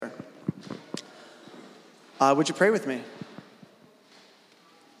Would you pray with me?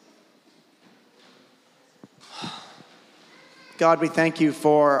 God, we thank you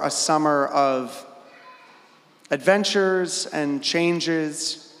for a summer of adventures and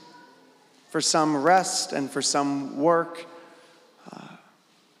changes, for some rest and for some work,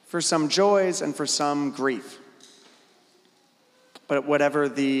 for some joys and for some grief. But whatever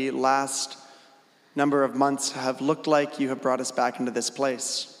the last number of months have looked like, you have brought us back into this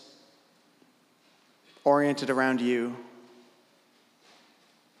place, oriented around you.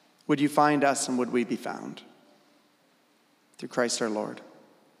 Would you find us and would we be found? Through Christ our Lord.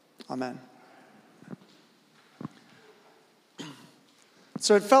 Amen.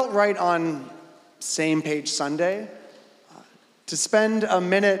 So it felt right on Same Page Sunday to spend a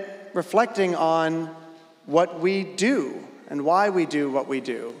minute reflecting on what we do and why we do what we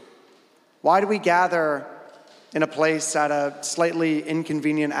do. Why do we gather in a place at a slightly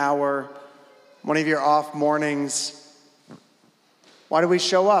inconvenient hour, one of your off mornings? Why do we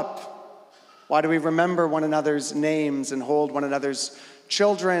show up? Why do we remember one another's names and hold one another's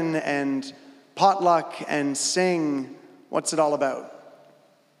children and potluck and sing? What's it all about?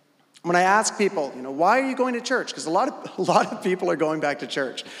 When I ask people, why are you going to church? Because a lot of people are going back to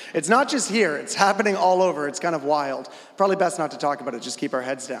church. It's not just here. It's happening all over. It's kind of wild. Probably best not to talk about it. Just keep our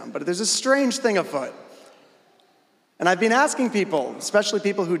heads down. But there's a strange thing afoot. And I've been asking people, especially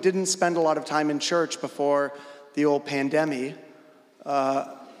people who didn't spend a lot of time in church before the old pandemic,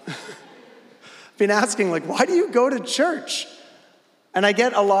 been asking, why do you go to church? And I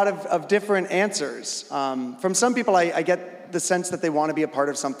get a lot of different answers. From some people, I get the sense that they want to be a part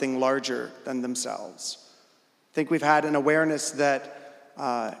of something larger than themselves. I think we've had an awareness that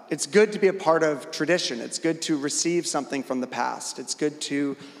it's good to be a part of tradition. It's good to receive something from the past. It's good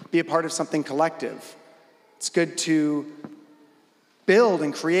to be a part of something collective. It's good to build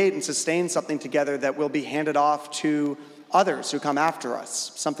and create and sustain something together that will be handed off to others who come after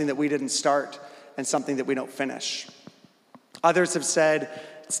us, something that we didn't start and something that we don't finish. Others have said,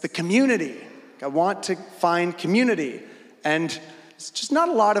 it's the community. I want to find community. And there's just not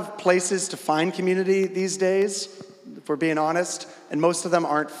a lot of places to find community these days, if we're being honest, and most of them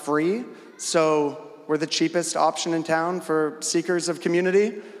aren't free. So we're the cheapest option in town for seekers of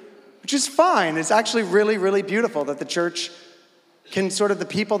community, which is fine. It's actually really, really beautiful that the church can the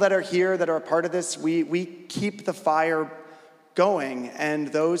people that are here, that are a part of this, we keep the fire going, and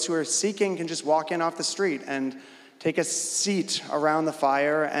those who are seeking can just walk in off the street and take a seat around the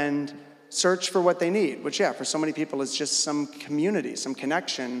fire and search for what they need, which, for so many people is just some community, some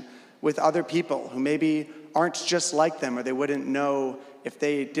connection with other people who maybe aren't just like them, or they wouldn't know if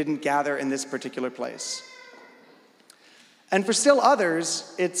they didn't gather in this particular place. And for still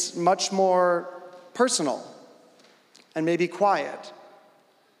others, it's much more personal and maybe quiet.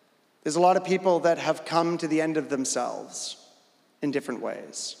 There's a lot of people that have come to the end of themselves in different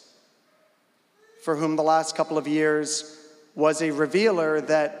ways, for whom the last couple of years was a revealer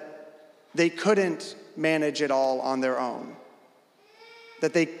that they couldn't manage it all on their own,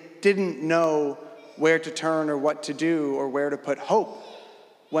 that they didn't know where to turn or what to do or where to put hope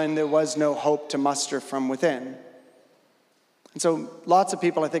when there was no hope to muster from within. And so lots of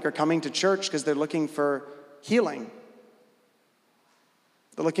people, I think, are coming to church because they're looking for healing.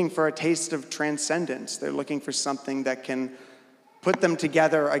 They're looking for a taste of transcendence. They're looking for something that can put them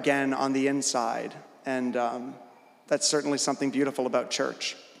together again on the inside. And that's certainly something beautiful about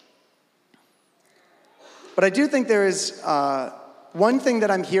church. But I do think there is one thing that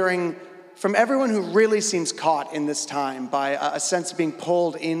I'm hearing from everyone who really seems caught in this time by a sense of being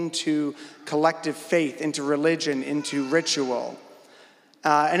pulled into collective faith, into religion, into ritual.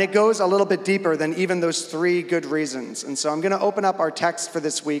 And it goes a little bit deeper than even those three good reasons. And so I'm going to open up our text for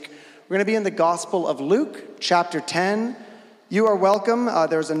this week. We're going to be in the Gospel of Luke, chapter 10. You are welcome.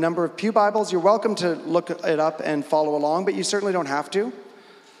 There's a number of pew Bibles. You're welcome to look it up and follow along, but you certainly don't have to.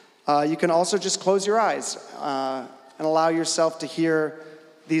 You can also just close your eyes and allow yourself to hear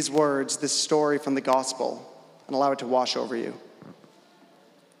these words, this story from the Gospel, and allow it to wash over you.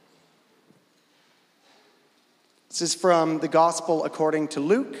 This is from the Gospel according to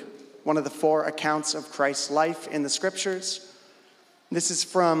Luke, one of the 4 accounts of Christ's life in the Scriptures. This is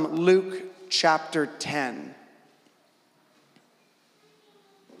from Luke chapter 10.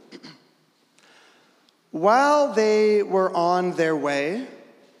 While they were on their way,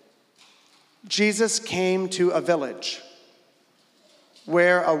 Jesus came to a village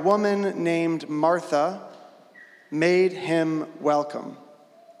where a woman named Martha made him welcome.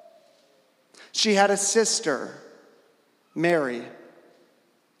 She had a sister, Mary,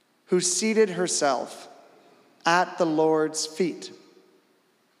 who seated herself at the Lord's feet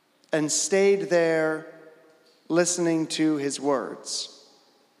and stayed there listening to his words.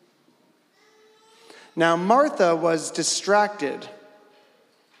 Now Martha was distracted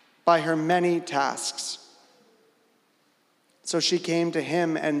by her many tasks. So she came to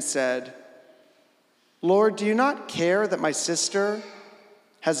him and said, "Lord, do you not care that my sister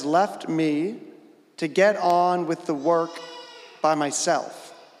has left me to get on with the work by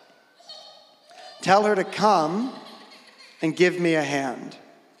myself? Tell her to come and give me a hand."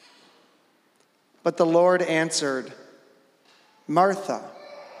 But the Lord answered, "Martha,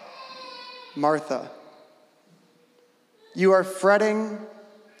 Martha, you are fretting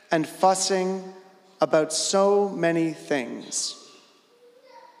and fussing about so many things.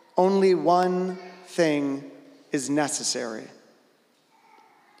 Only one thing is necessary.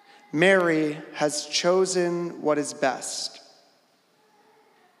 Mary has chosen what is best.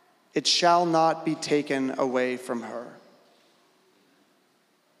 It shall not be taken away from her."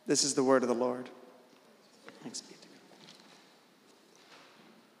 This is the word of the Lord. Thanks be to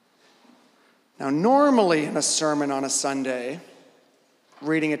God. Now, normally in a sermon on a Sunday,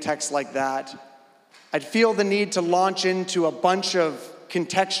 reading a text like that, I'd feel the need to launch into a bunch of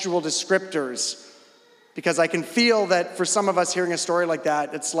contextual descriptors, because I can feel that for some of us hearing a story like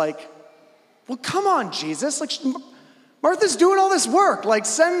that, it's like, well, come on, Jesus. Like, Martha's doing all this work. Like,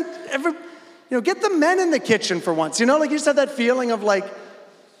 get the men in the kitchen for once. You just have that feeling of like,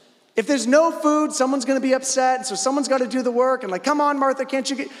 if there's no food, someone's going to be upset, and so someone's got to do the work. And like, come on, Martha, can't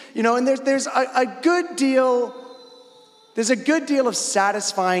you get, and there's a good deal. There's a good deal of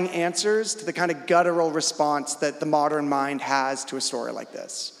satisfying answers to the kind of guttural response that the modern mind has to a story like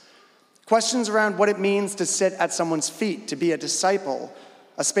this. Questions around what it means to sit at someone's feet, to be a disciple,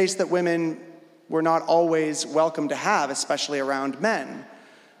 a space that women were not always welcome to have, especially around men.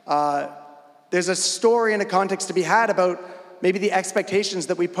 There's a story and a context to be had about maybe the expectations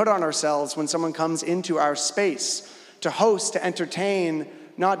that we put on ourselves when someone comes into our space to host, to entertain,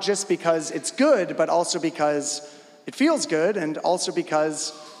 not just because it's good, but also because it feels good, and also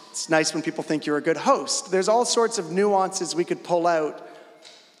because it's nice when people think you're a good host. There's all sorts of nuances we could pull out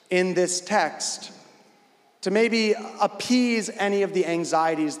in this text to maybe appease any of the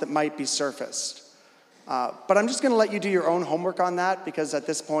anxieties that might be surfaced. But I'm just going to let you do your own homework on that, because at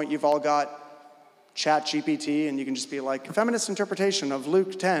this point you've all got ChatGPT, and you can just be like, feminist interpretation of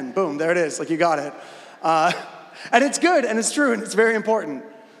Luke 10. Boom, there it is. Like, you got it. And it's good, and it's true, and it's very important.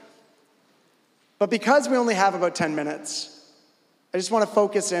 But because we only have about 10 minutes, I just want to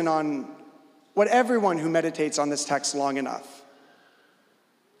focus in on what everyone who meditates on this text long enough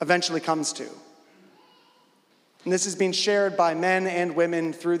eventually comes to. And this has been shared by men and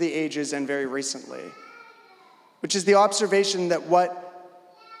women through the ages and very recently, which is the observation that what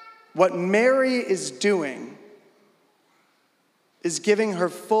Mary is doing is giving her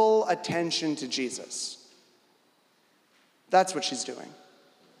full attention to Jesus. That's what she's doing.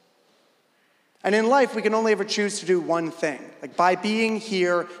 And in life, we can only ever choose to do one thing. Like, by being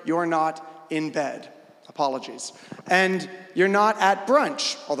here, you're not in bed. Apologies. And you're not at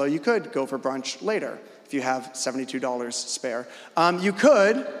brunch, although you could go for brunch later if you have $72 spare. You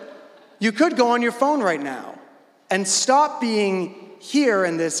could go on your phone right now and stop being here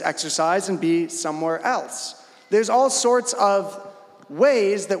in this exercise and be somewhere else. There's all sorts of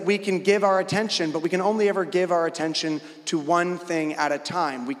ways that we can give our attention, but we can only ever give our attention to one thing at a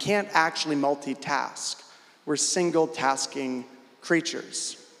time. We can't actually multitask. We're single-tasking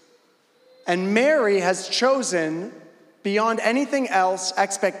creatures. And Mary has chosen, beyond anything else,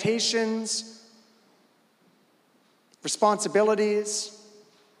 expectations, responsibilities,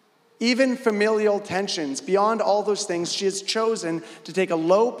 even familial tensions. Beyond all those things, she has chosen to take a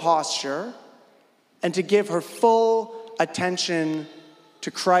low posture and to give her full attention to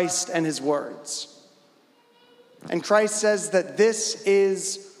Christ and his words. And Christ says that this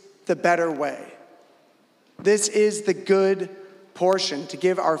is the better way. This is the good portion, to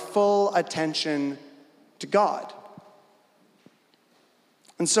give our full attention to God.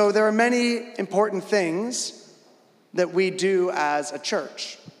 And so there are many important things that we do as a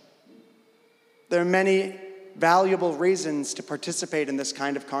church. There are many valuable reasons to participate in this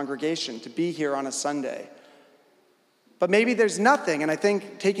kind of congregation, to be here on a Sunday. But maybe there's nothing, and I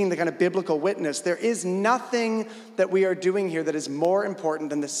think taking the kind of biblical witness, there is nothing that we are doing here that is more important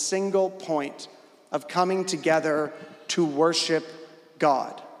than the single point of coming together to worship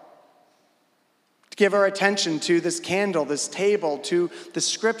God. To give our attention to this candle, this table, to the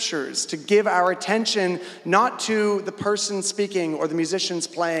scriptures, to give our attention not to the person speaking or the musicians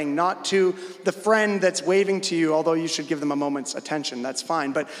playing, not to the friend that's waving to you, although you should give them a moment's attention, that's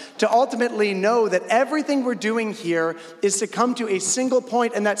fine, but to ultimately know that everything we're doing here is to come to a single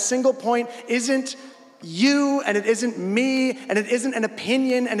point, and that single point isn't you, and it isn't me, and it isn't an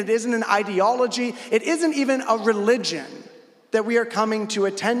opinion, and it isn't an ideology. It isn't even a religion that we are coming to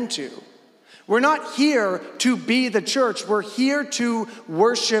attend to. We're not here to be the church. We're here to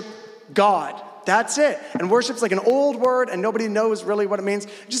worship God. That's it. And worship's like an old word, and nobody knows really what it means.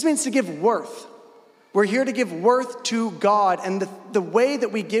 It just means to give worth. We're here to give worth to God, and the way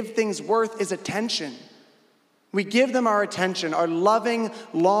that we give things worth is attention. We give them our attention, our loving,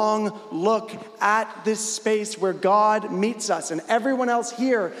 long look at this space where God meets us. And everyone else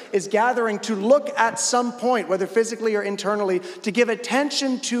here is gathering to look at some point, whether physically or internally, to give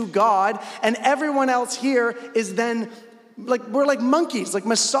attention to God. And everyone else here is then we're like monkeys, like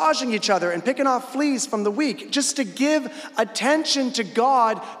massaging each other and picking off fleas from the week, just to give attention to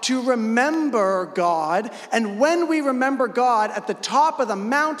God, to remember God. And when we remember God at the top of the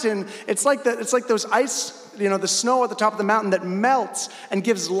mountain, it's like those ice, the snow at the top of the mountain that melts and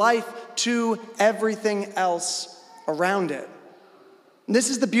gives life to everything else around it. And this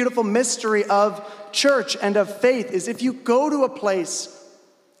is the beautiful mystery of church and of faith, is if you go to a place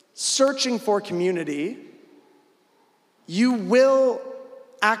searching for community, you will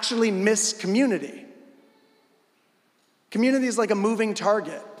actually miss community. Community is like a moving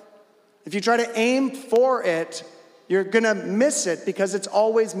target. If you try to aim for it, you're going to miss it because it's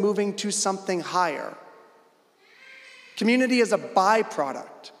always moving to something higher. Community is a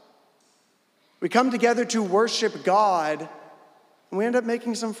byproduct. We come together to worship God, and we end up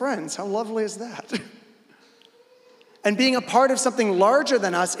making some friends. How lovely is that? And being a part of something larger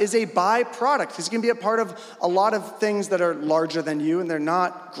than us is a byproduct, because you can be a part of a lot of things that are larger than you, and they're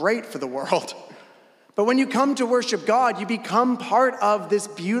not great for the world. But when you come to worship God, you become part of this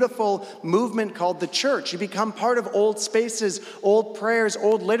beautiful movement called the church. You become part of old spaces, old prayers,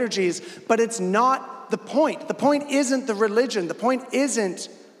 old liturgies, but it's not the point. The point isn't the religion. The point isn't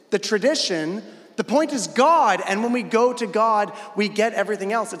the tradition. The point is God, and when we go to God, we get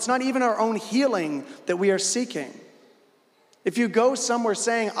everything else. It's not even our own healing that we are seeking. If you go somewhere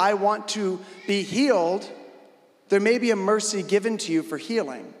saying, I want to be healed, there may be a mercy given to you for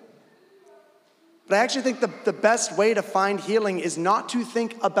healing. But I actually think the best way to find healing is not to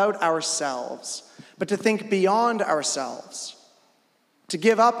think about ourselves, but to think beyond ourselves, to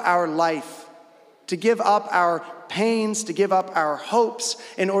give up our life, to give up our pains, to give up our hopes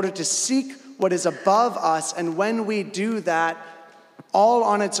in order to seek what is above us. And when we do that, all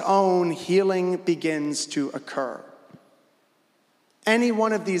on its own, healing begins to occur. Any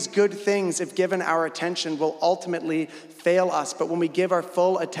one of these good things, if given our attention, will ultimately fail us. But when we give our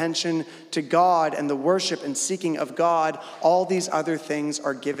full attention to God and the worship and seeking of God, all these other things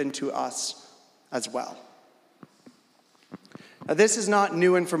are given to us as well. Now, this is not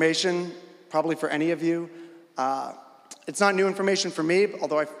new information, probably for any of you. It's not new information for me,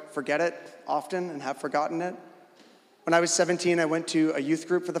 although I forget it often and have forgotten it. When I was 17, I went to a youth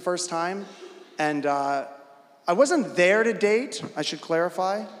group for the first time, and I wasn't there to date, I should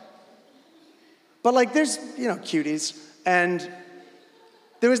clarify. But there's, cuties. And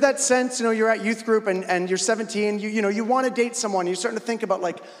there was that sense, you're at youth group and you're 17, you want to date someone. You're starting to think about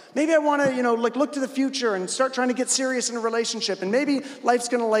maybe I want to, look to the future and start trying to get serious in a relationship. And maybe life's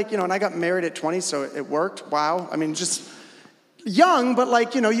going to and I got married at 20, so it worked. Wow. I mean, just young,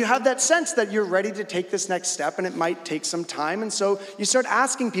 but you have that sense that you're ready to take this next step and it might take some time. And so you start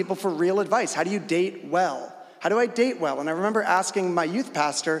asking people for real advice. How do you date well? How do I date well? And I remember asking my youth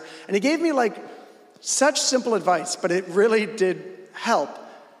pastor, and he gave me such simple advice, but it really did help.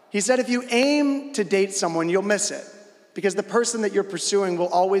 He said, if you aim to date someone, you'll miss it, because the person that you're pursuing will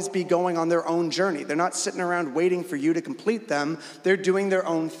always be going on their own journey. They're not sitting around waiting for you to complete them. They're doing their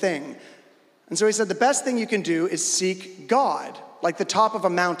own thing. And so he said, the best thing you can do is seek God, like the top of a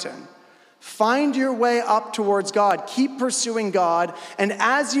mountain. Find your way up towards God. Keep pursuing God. And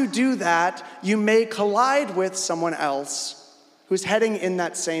as you do that, you may collide with someone else who's heading in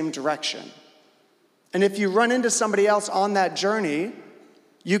that same direction. And if you run into somebody else on that journey,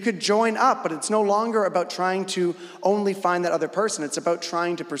 you could join up, but it's no longer about trying to only find that other person. It's about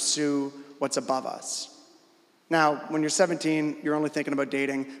trying to pursue what's above us. Now, when you're 17, you're only thinking about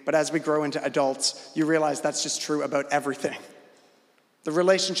dating, but as we grow into adults, you realize that's just true about everything. The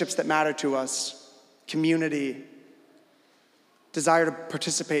relationships that matter to us, community, desire to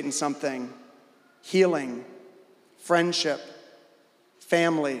participate in something, healing, friendship,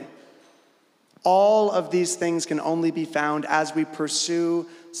 family. All of these things can only be found as we pursue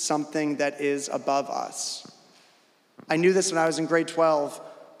something that is above us. I knew this when I was in grade 12,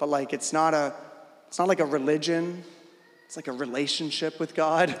 but it's not like a religion. It's like a relationship with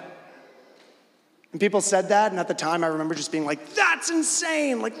God. And people said that, and at the time I remember just being like, that's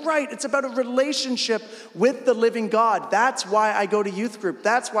insane. Like, right, it's about a relationship with the living God. That's why I go to youth group.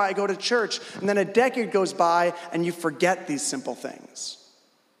 That's why I go to church. And then a decade goes by, and you forget these simple things.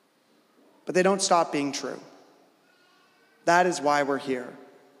 But they don't stop being true. That is why we're here.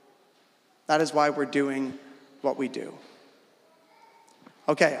 That is why we're doing what we do.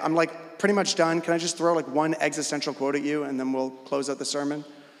 Okay, I'm like pretty much done. Can I just throw like one existential quote at you, and then we'll close out the sermon?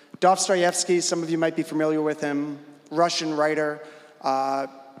 Dostoevsky, some of you might be familiar with him, Russian writer,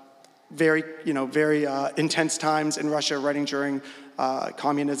 very intense times in Russia, writing during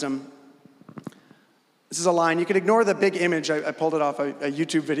communism. This is a line. You can ignore the big image. I pulled it off a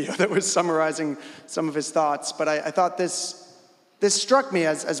YouTube video that was summarizing some of his thoughts, but I thought this struck me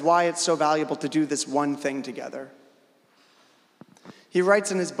as why it's so valuable to do this one thing together. He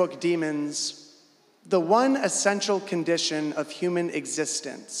writes in his book, Demons, the one essential condition of human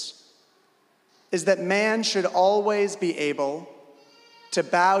existence is that man should always be able to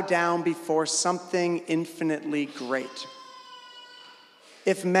bow down before something infinitely great.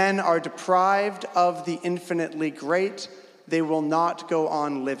 If men are deprived of the infinitely great, they will not go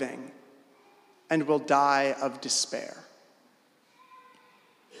on living and will die of despair.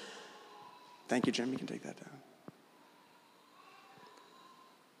 Thank you, Jim. You can take that down.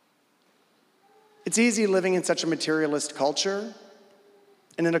 It's easy living in such a materialist culture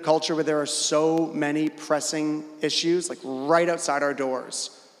and in a culture where there are so many pressing issues, like right outside our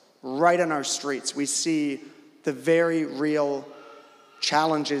doors, right on our streets. We see the very real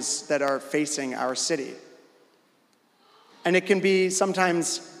challenges that are facing our city. And it can be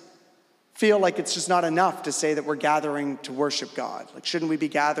sometimes feel like it's just not enough to say that we're gathering to worship God. Like, shouldn't we be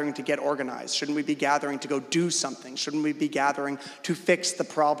gathering to get organized? Shouldn't we be gathering to go do something? Shouldn't we be gathering to fix the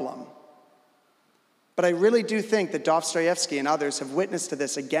problem? But I really do think that Dostoevsky and others have witnessed to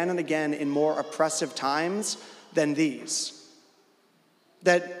this again and again in more oppressive times than these.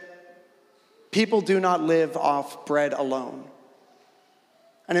 That people do not live off bread alone.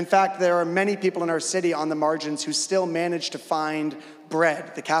 And in fact, there are many people in our city on the margins who still manage to find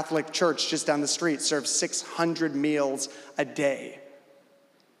bread. The Catholic Church just down the street serves 600 meals a day.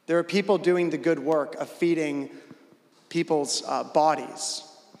 There are people doing the good work of feeding people's bodies.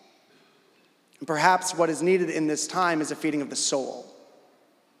 And perhaps what is needed in this time is a feeding of the soul.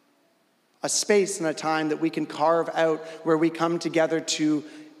 A space and a time that we can carve out where we come together to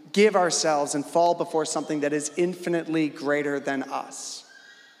give ourselves and fall before something that is infinitely greater than us.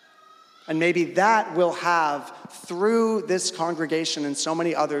 And maybe that will have, through this congregation and so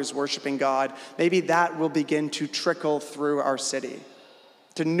many others worshiping God, maybe that will begin to trickle through our city,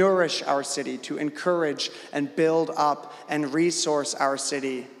 to nourish our city, to encourage and build up and resource our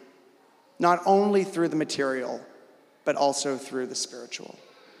city, not only through the material, but also through the spiritual.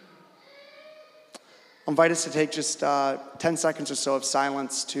 I'll invite us to take just 10 seconds or so of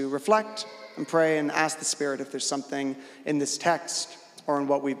silence to reflect and pray and ask the Spirit if there's something in this text or in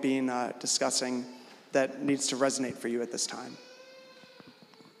what we've been discussing that needs to resonate for you at this time.